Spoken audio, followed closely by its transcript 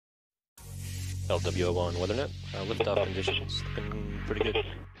LWO1 WeatherNet. Liftoff conditions looking pretty good.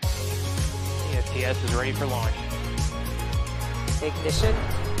 ESTS is ready for launch. Ignition.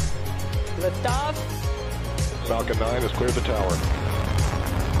 Liftoff. Falcon 9 has cleared the tower.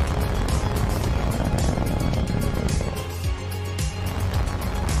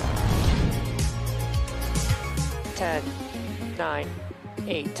 Ten, 9,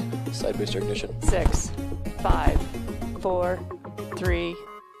 8, Side booster ignition. 6, 5, 4, 3,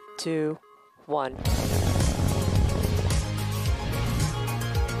 2, 1.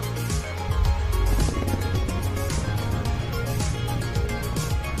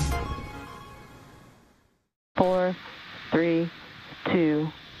 Four, 3, 2,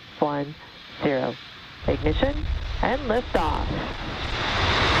 1, 0. Ignition and liftoff.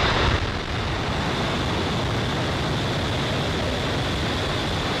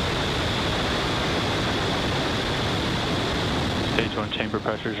 Stage 1 chamber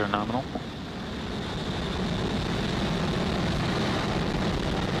pressures are nominal.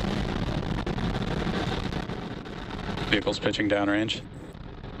 Vehicles pitching downrange.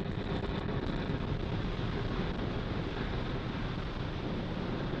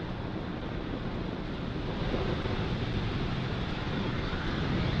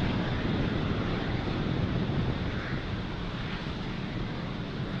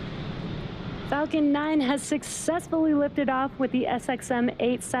 Falcon 9 has successfully lifted off with the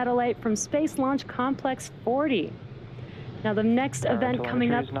SXM-8 satellite from Space Launch Complex 40. Now the next event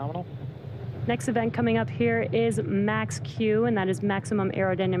coming up here is Max Q, and that is maximum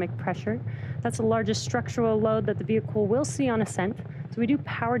aerodynamic pressure. That's the largest structural load that the vehicle will see on ascent. So we do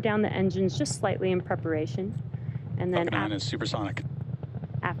power down the engines just slightly in preparation. And then Falcon 9 is supersonic.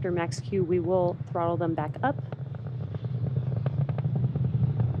 After Max Q, we will throttle them back up.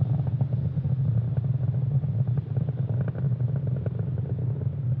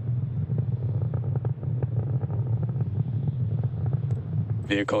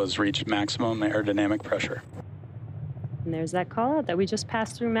 Vehicle has reached maximum aerodynamic pressure. And there's that call out that we just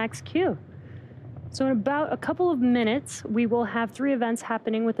passed through Max Q. So in about a couple of minutes, we will have 3 events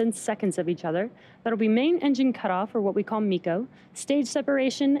happening within seconds of each other. That'll be main engine cutoff, or what we call MECO, stage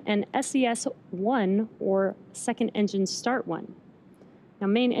separation, and SES-1, or second engine start 1. Now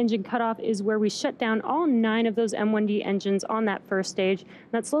main engine cutoff is where we shut down all 9 of those M1D engines on that first stage.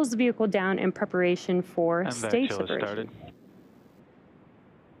 And that slows the vehicle down in preparation for stage separation.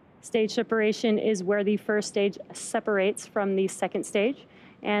 Stage separation is where the first stage separates from the second stage,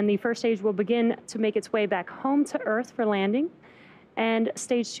 and the first stage will begin to make its way back home to Earth for landing, and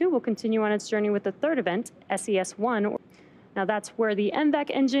stage 2 will continue on its journey with the third event, SES-1. Now that's where the MVAC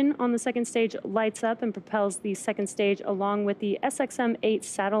engine on the second stage lights up and propels the second stage along with the SXM-8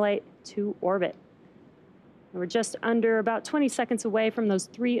 satellite to orbit. We're just under about 20 seconds away from those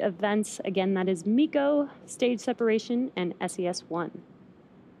 3 events. Again, that is MECO, stage separation, and SES-1.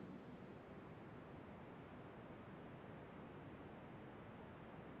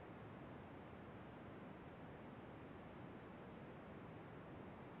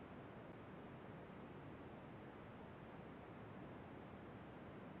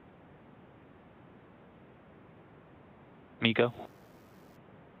 MECO.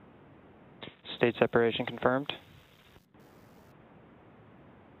 Stage separation confirmed.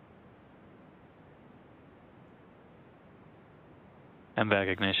 MVAC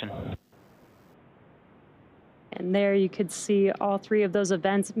ignition. And there you could see all 3 of those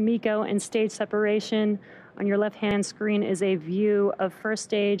events, MECO and stage separation. On your left-hand screen is a view of first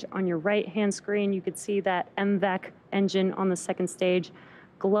stage. On your right-hand screen, you could see that MVAC engine on the second stage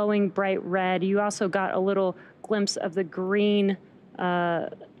glowing bright red. You also got a little glimpse of the green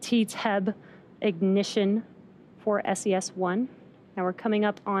T-TEB ignition for SES-1. Now we're coming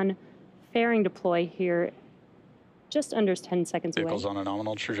up on fairing deploy here, just under 10 seconds away. Vehicle's on a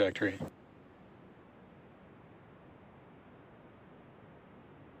nominal trajectory.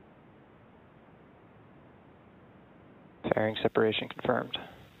 Fairing separation confirmed.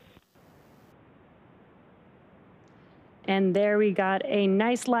 And there we got a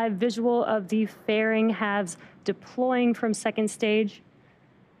nice live visual of the fairing halves deploying from second stage.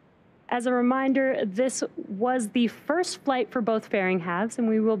 As a reminder, this was the first flight for both fairing halves, and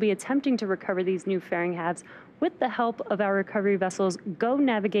we will be attempting to recover these new fairing halves with the help of our recovery vessel's Go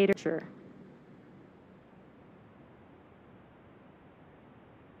Navigator.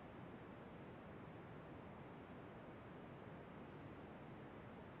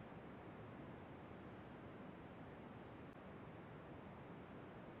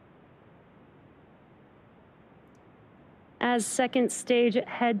 as second stage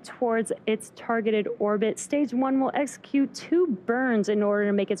head towards its targeted orbit, stage 1 will execute 2 burns in order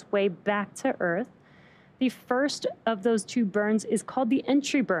to make its way back to Earth. The first of those 2 burns is called the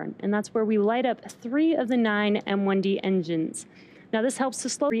entry burn, and that's where we light up 3 of the 9 M1D engines. Now this helps to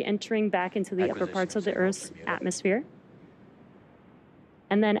slow re-entering back into the upper parts of the Earth's atmosphere.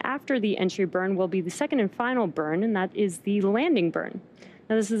 And then after the entry burn will be the second and final burn, and that is the landing burn.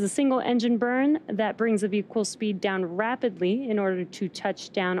 Now this is a single engine burn that brings the vehicle speed down rapidly in order to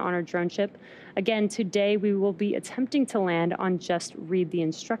touch down on our drone ship. Again, today we will be attempting to land on Just Read the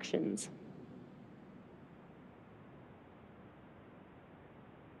Instructions.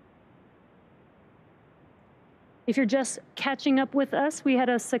 If you're just catching up with us, we had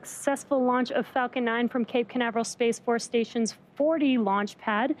a successful launch of Falcon 9 from Cape Canaveral Space Force Station's 40 launch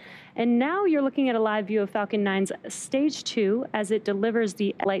pad. And now you're looking at a live view of Falcon 9's Stage 2 as it delivers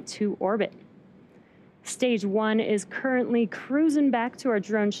the Light 2 orbit. Stage 1 is currently cruising back to our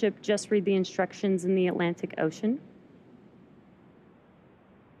drone ship, Just Read the Instructions, in the Atlantic Ocean.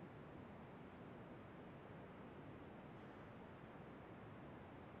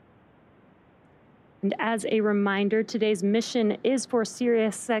 And as a reminder, today's mission is for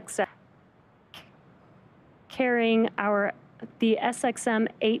SiriusXM, carrying the SXM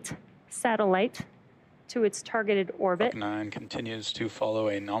 8 satellite to its targeted orbit. Falcon 9 continues to follow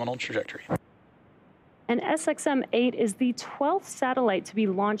a nominal trajectory. And SXM 8 is the 12th satellite to be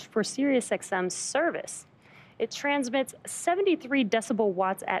launched for SiriusXM service. It transmits 73 decibel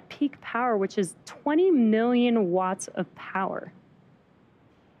watts at peak power, which is 20 million watts of power.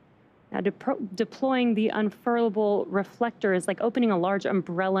 Now, deploying the unfurlable reflector is like opening a large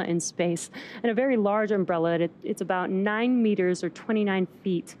umbrella in space. And a very large umbrella, it's about 9 meters or 29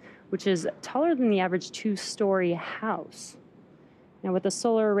 feet, which is taller than the average 2-story house. Now, with the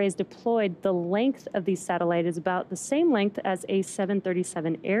solar arrays deployed, the length of the satellite is about the same length as a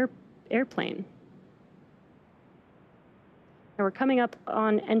 737 airplane. Now, we're coming up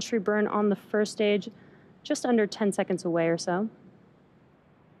on entry burn on the first stage, just under 10 seconds away or so.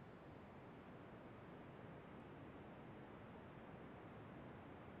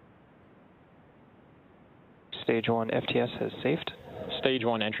 Stage 1 FTS has safed. Stage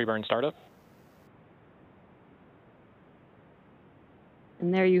 1 entry burn startup.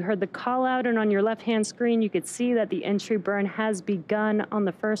 And there you heard the call out, and on your left-hand screen, you could see that the entry burn has begun on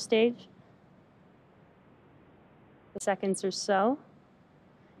the first stage. Seconds or so.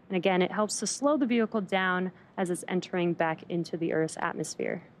 And again, it helps to slow the vehicle down as it's entering back into the Earth's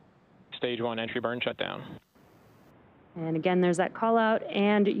atmosphere. Stage 1 entry burn shut down. And again, there's that call out,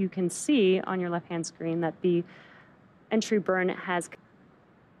 and you can see on your left-hand screen that the entry burn has.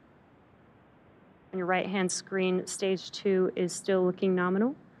 On your right-hand screen, stage 2 is still looking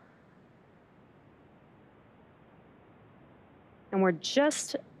nominal. And we're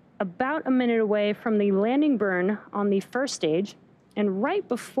just about a minute away from the landing burn on the first stage. And right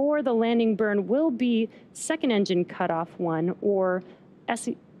before the landing burn will be second engine cutoff 1 or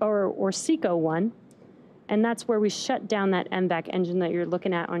SECO 1. And that's where we shut down that MVAC engine that you're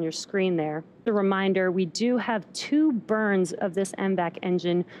looking at on your screen there. A reminder, we do have 2 burns of this MVAC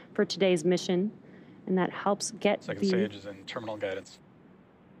engine for today's mission, and that helps get Second stage is in terminal guidance.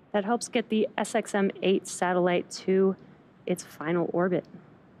 That helps get the SXM 8 satellite to its final orbit.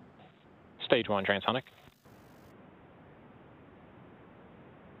 Stage 1 transonic.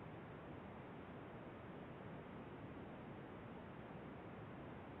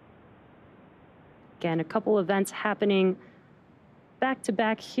 Again, a couple events happening back to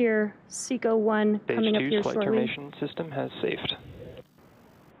back here. SECO 1 coming up here Stage 2 flight shortly. termination system has safed.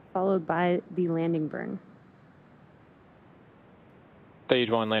 Followed by the landing burn.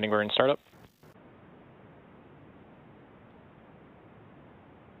 Stage 1 landing burn startup.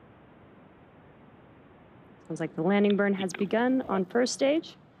 Sounds like the landing burn has begun on first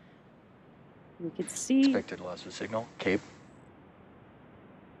stage. We could see. Expected loss of signal, Cape.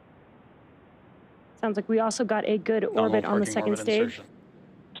 Sounds like we also got a good orbit on the second stage. Insertion.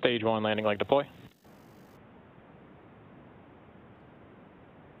 Stage 1 landing leg deploy.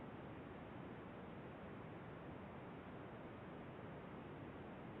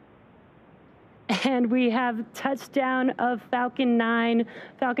 And we have touchdown of Falcon 9.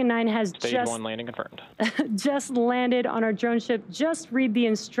 Falcon 9 has Stage 1 landing confirmed. just landed on our drone ship. Just read the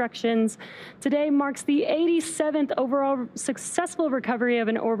instructions. Today marks the 87th overall successful recovery of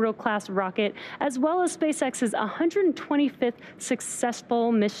an orbital class rocket, as well as SpaceX's 125th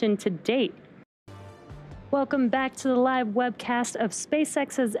successful mission to date. Welcome back to the live webcast of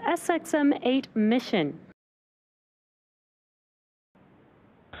SpaceX's SXM-8 mission.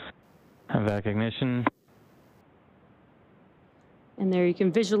 MVAC ignition. And there you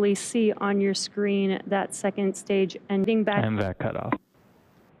can visually see on your screen that second stage ending back. And that cutoff.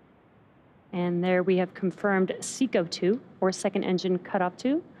 And there we have confirmed SECO 2, or second engine cutoff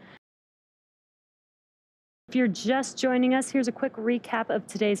 2. If you're just joining us, here's a quick recap of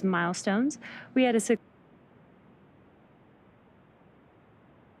today's milestones. We had a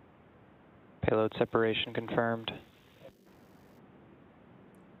Payload separation confirmed.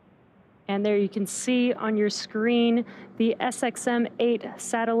 And there you can see on your screen the SXM-8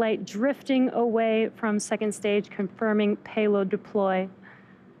 satellite drifting away from second stage, confirming payload deploy.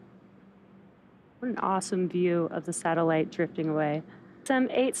 What an awesome view of the satellite drifting away.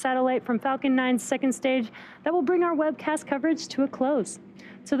 SXM-8 satellite from Falcon 9's second stage, that will bring our webcast coverage to a close.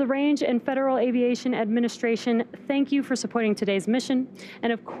 To the Range and Federal Aviation Administration, thank you for supporting today's mission.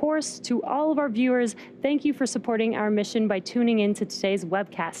 And of course, to all of our viewers, thank you for supporting our mission by tuning in to today's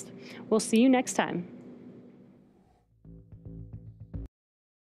webcast. We'll see you next time.